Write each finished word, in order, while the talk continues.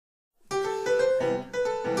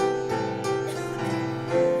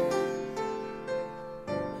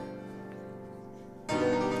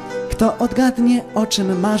Kto odgadnie, o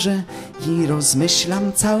czym marzę i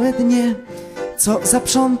rozmyślam całe dnie? Co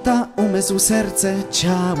zaprząta umysł, serce,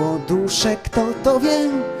 ciało, duszę, kto to wie?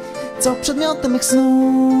 Co przedmiotem mych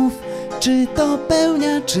snów? Czy to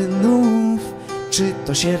pełnia czynów? Czy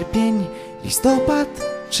to sierpień, listopad,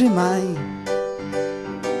 czy maj?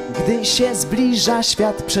 Gdy się zbliża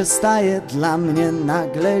świat, przestaje dla mnie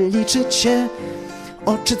nagle liczyć się.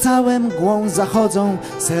 Oczy całe mgłą zachodzą,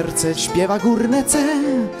 serce śpiewa górne C.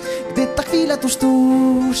 Gdy ta chwila tuż,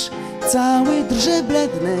 cały drże,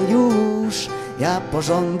 blednę już. Ja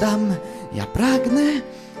pożądam, ja pragnę,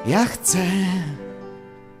 ja chcę.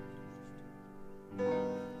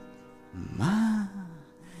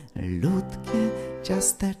 Malutkie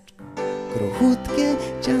ciasteczko, kruchutkie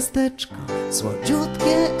ciasteczko,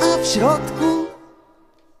 słodziutkie, a w środku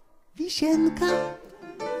wisienka.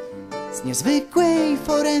 Z niezwykłej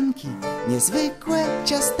foremki, niezwykłe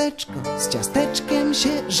ciasteczko, z ciasteczkiem się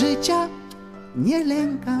życia nie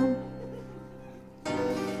lękam.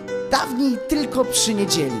 Dawniej tylko przy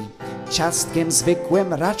niedzieli ciastkiem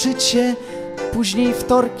zwykłym raczyć się, później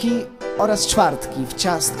wtorki oraz czwartki w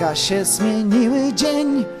ciastka się zmieniły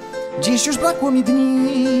dzień. Dziś już brakło mi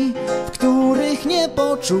dni, w których nie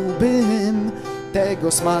poczułbym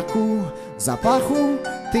tego smaku, zapachu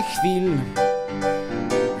tych chwil.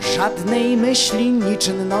 Żadnej myśli ni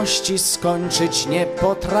czynności skończyć nie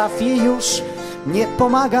potrafię już. Nie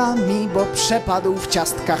pomaga mi, bo przepadł w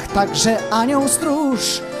ciastkach także anioł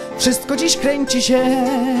stróż. Wszystko dziś kręci się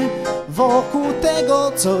wokół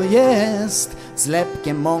tego, co jest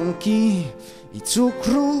zlepkiem mąki i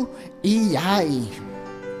cukru i jaj.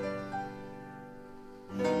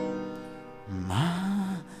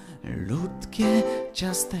 Malutkie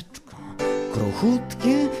ciasteczko,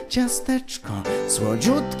 kruchutkie ciasteczko,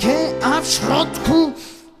 słodziutkie, a w środku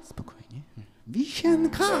spokojnie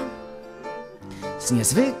wisienka. Z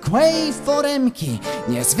niezwykłej foremki,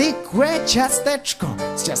 niezwykłe ciasteczko,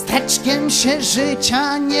 z ciasteczkiem się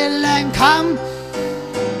życia nie lękam.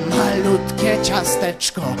 Malutkie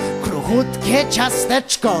ciasteczko, kruchutkie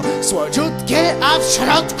ciasteczko, słodziutkie, a w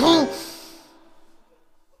środku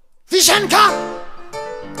wisienka.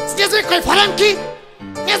 Z niezwykłej foremki,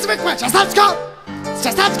 niezwykłe ciasteczko, z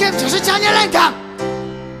ciasteczkiem się życia nie lękam.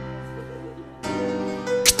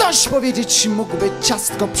 Ktoś powiedzieć mógłby,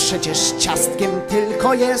 ciastko przecież ciastkiem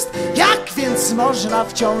tylko jest. Jak więc można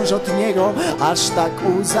wciąż od niego aż tak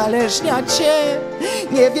uzależniać się?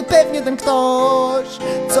 Nie wie pewnie ten ktoś,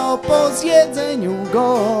 co po zjedzeniu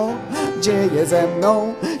go dzieje ze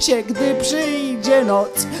mną się, gdy przyjdzie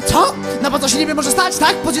noc. Co? No po co się niby może stać,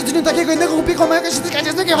 tak? Po zjedzeniu takiego innego głupiego mojego się tyka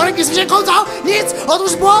niezwykłej foremki z wisienką, co? Nic!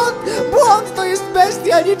 Otóż błąd! Błąd to jest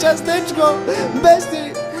bestia, nie ciasteczko!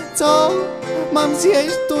 Bestii! Co? Mam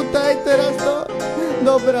zjeść tutaj, teraz to?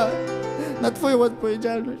 Dobra, na twoją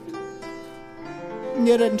odpowiedzialność.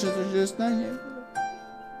 Nie ręczę, co się stanie.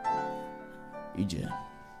 Idzie.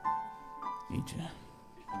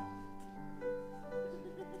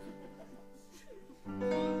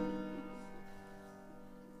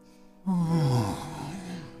 O.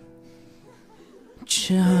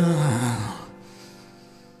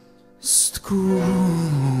 Ciastku.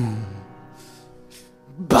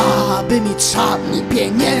 Baby mi trza,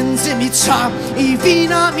 pieniędzy mi trza i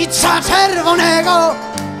wina mi trza czerwonego.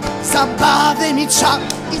 Zabawy mi trza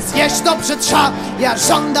i zjeść dobrze trza. Ja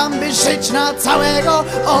żądam, by żyć na całego.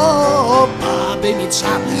 O, baby mi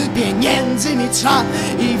trza, pieniędzy mi trza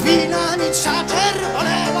i wina mi trza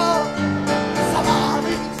czerwonego.